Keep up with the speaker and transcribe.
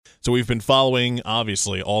So we've been following,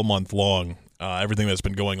 obviously, all month long, everything that's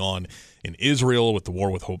been going on in Israel with the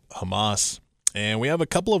war with Hamas. And we have a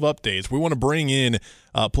couple of updates. We want to bring in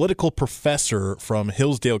a political professor from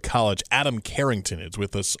Hillsdale College. Adam Carrington is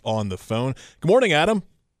with us on the phone. Good morning, Adam.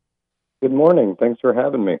 Good morning. Thanks for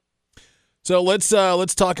having me. So let's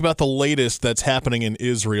talk about the latest that's happening in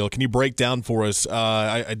Israel. Can you break down for us?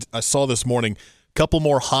 I saw this morning a couple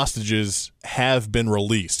more hostages have been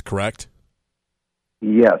released, correct?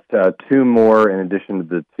 Yes, two more in addition to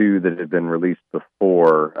the two that had been released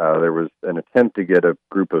before. There was an attempt to get a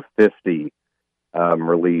group of 50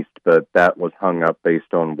 released, but that was hung up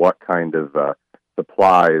based on what kind of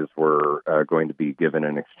supplies were going to be given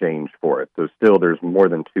in exchange for it. So still there's more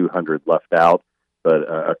than 200 left out, but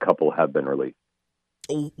a couple have been released.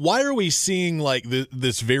 Why are we seeing like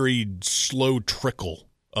this very slow trickle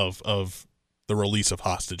of the release of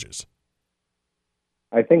hostages?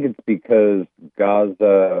 I think it's because Hamas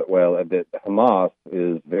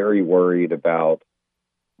is very worried about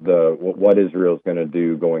what Israel is going to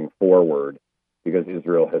do going forward, because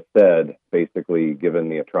Israel has said, basically, given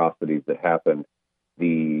the atrocities that happened,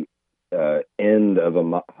 the end of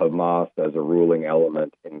Hamas as a ruling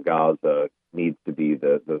element in Gaza needs to be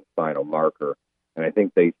the final marker. And I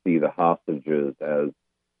think they see the hostages as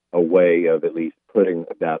a way of at least putting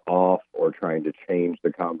that off or trying to change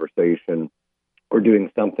the conversation or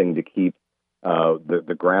doing something to keep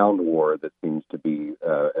the ground war that seems to be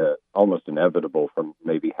almost inevitable from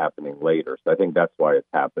maybe happening later. So I think that's why it's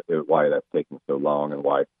happened, why that's taking so long, and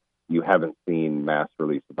why you haven't seen mass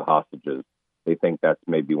release of the hostages. They think that's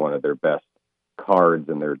maybe one of their best cards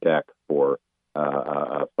in their deck for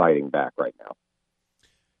fighting back right now.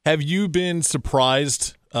 Have you been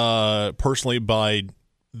surprised personally by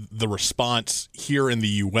the response here in the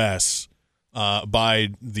U.S. By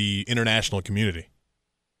the international community?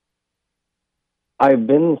 I've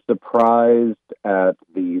been surprised at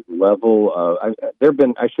the level of. I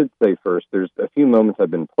should say first, there's a few moments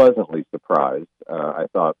I've been pleasantly surprised. I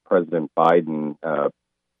thought President Biden,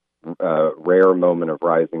 rare moment of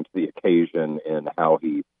rising to the occasion in how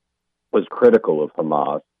he was critical of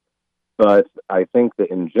Hamas. But I think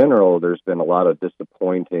that in general, there's been a lot of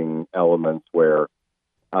disappointing elements where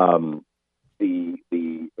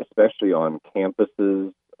especially on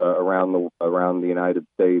campuses around the United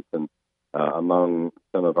States and among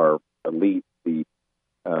some of our elites, the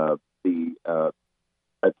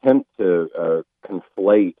attempt to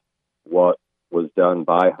conflate what was done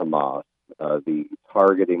by Hamas, the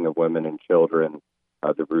targeting of women and children,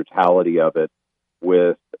 the brutality of it,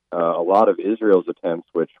 with a lot of Israel's attempts,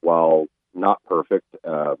 which, while not perfect,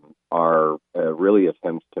 are really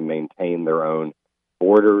attempts to maintain their own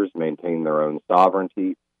borders, maintain their own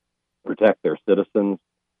sovereignty, protect their citizens.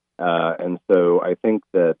 And so I think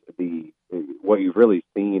that what you've really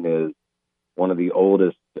seen is one of the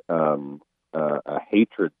oldest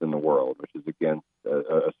hatreds in the world, which is against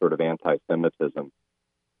a sort of anti-Semitism,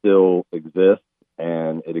 still exists,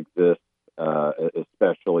 and it exists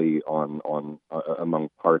especially among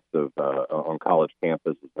parts of on college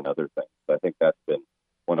campuses and other things. So I think that's been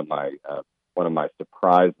one of my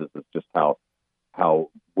surprises, is just how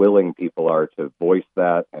willing people are to voice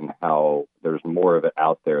that, and how there's more of it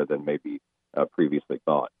out there than maybe previously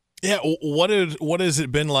thought. Yeah, what has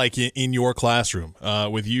it been like in your classroom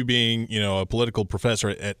with you being, a political professor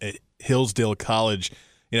at Hillsdale College?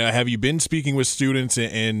 Have you been speaking with students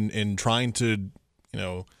and trying to,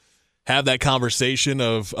 have that conversation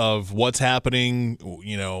of what's happening,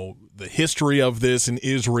 the history of this in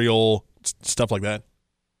Israel, stuff like that?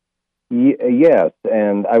 Yes,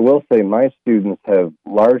 and I will say my students have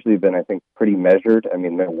largely been, I think, pretty measured. I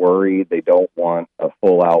mean, they're worried. They don't want a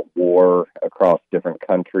full-out war across different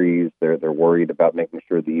countries. They're worried about making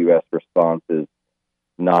sure the U.S. response is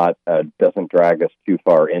not doesn't drag us too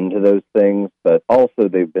far into those things. But also,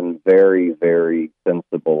 they've been very, very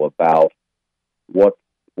sensible about what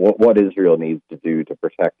Israel needs to do to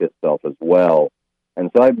protect itself as well.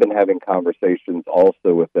 And so I've been having conversations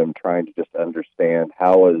also with them, trying to just understand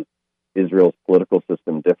how is Israel's political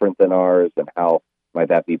system different than ours, and how might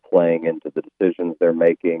that be playing into the decisions they're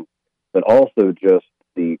making, but also just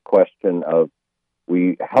the question of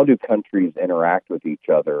how do countries interact with each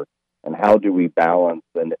other, and how do we balance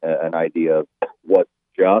an idea of what's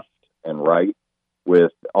just and right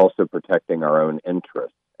with also protecting our own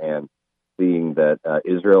interests, and seeing that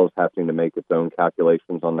Israel is having to make its own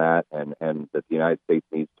calculations on that, and that the United States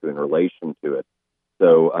needs to in relation to it.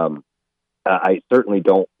 So I certainly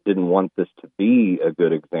didn't want this to be a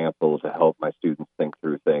good example to help my students think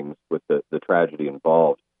through things with the tragedy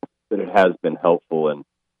involved, but it has been helpful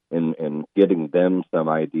in getting them some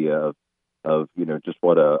idea of of just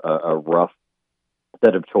what a rough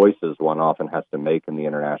set of choices one often has to make in the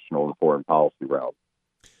international and foreign policy realm.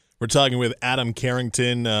 We're talking with Adam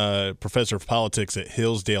Carrington, professor of politics at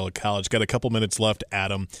Hillsdale College. Got a couple minutes left,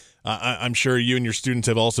 Adam. I'm sure you and your students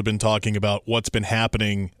have also been talking about what's been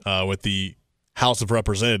happening with the House of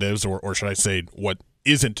Representatives, or should I say what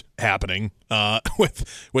isn't happening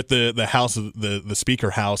with the House of the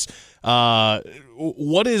Speaker House.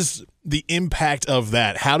 What is the impact of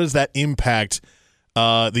that? How does that impact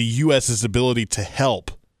the U.S.'s ability to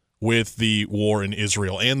help with the war in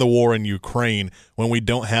Israel and the war in Ukraine when we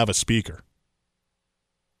don't have a speaker?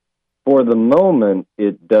 For the moment,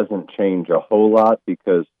 it doesn't change a whole lot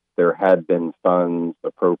because there had been funds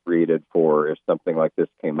appropriated for if something like this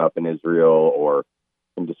came up in Israel, or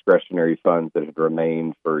some discretionary funds that had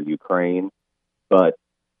remained for Ukraine. But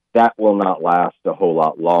that will not last a whole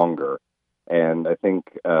lot longer. And I think,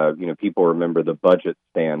 people remember the budget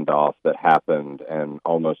standoff that happened and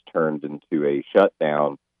almost turned into a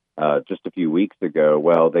shutdown just a few weeks ago.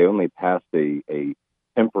 Well, they only passed a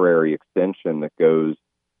temporary extension that goes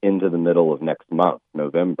into the middle of next month,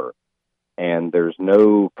 November. And there's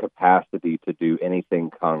no capacity to do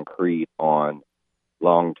anything concrete on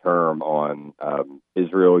long-term on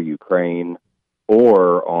Israel, Ukraine,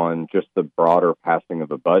 or on just the broader passing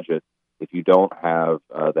of a budget if you don't have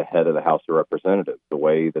the head of the House of Representatives. The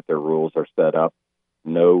way that their rules are set up,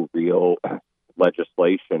 no real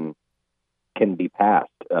legislation can be passed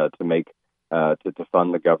to make to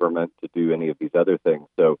fund the government, to do any of these other things.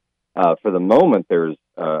 So for the moment, there's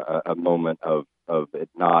a moment of it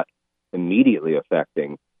not immediately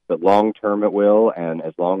affecting, but long term it will. And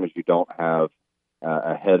as long as you don't have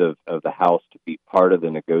a head of the House to be part of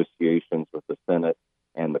the negotiations with the Senate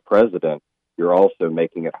and the president, you're also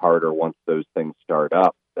making it harder once those things start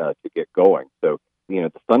up to get going. So,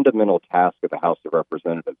 the fundamental task of the House of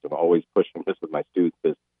Representatives, I'm always pushing this with my students,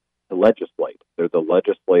 is to legislate. They're the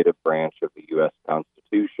legislative branch of the U.S.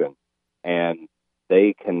 Constitution, and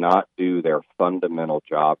they cannot do their fundamental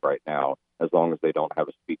job right now as long as they don't have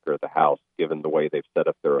a Speaker of the House, given the way they've set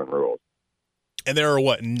up their own rules. And there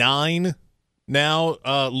are, 9 now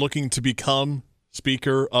looking to become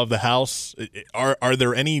Speaker of the House? Are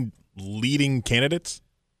there any leading candidates?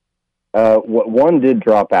 One did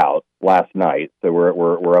drop out last night, so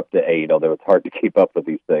we're up to 8. Although it's hard to keep up with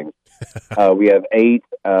these things. We have 8.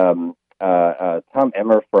 Tom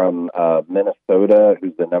Emmer from Minnesota,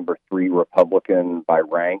 who's the number 3 Republican by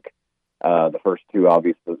rank. The first 2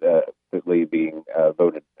 obviously being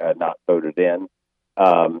not voted in.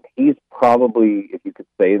 He's probably, if you could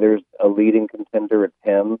say there's a leading contender, it's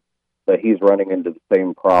him. But he's running into the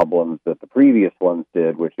same problems that the previous ones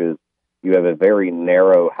did, which is you have a very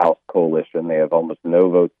narrow House coalition. They have almost no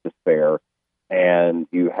votes to spare, and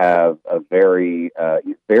you have a very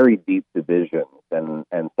deep divisions. And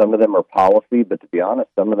some of them are policy, but to be honest,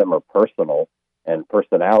 some of them are personal and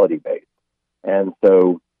personality-based. And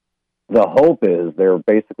so the hope is they're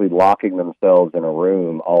basically locking themselves in a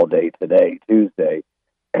room all day today, Tuesday,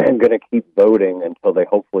 and going to keep voting until they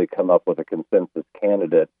hopefully come up with a consensus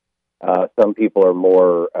candidate. Some people are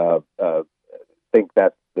more think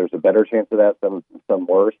that there's a better chance of that, some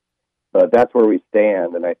worse. But that's where we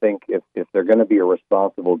stand. And I think if they're going to be a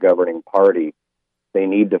responsible governing party, they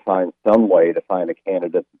need to find some way to find a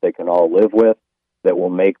candidate that they can all live with, that will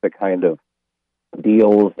make the kind of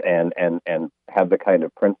deals and have the kind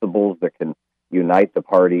of principles that can unite the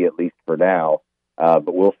party, at least for now.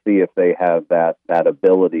 But we'll see if they have that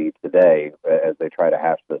ability today as they try to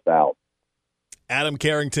hash this out. Adam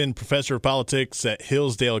Carrington, professor of politics at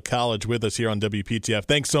Hillsdale College, with us here on WPTF.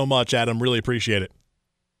 Thanks so much, Adam. Really appreciate it.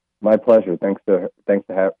 My pleasure. Thanks for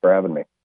having me.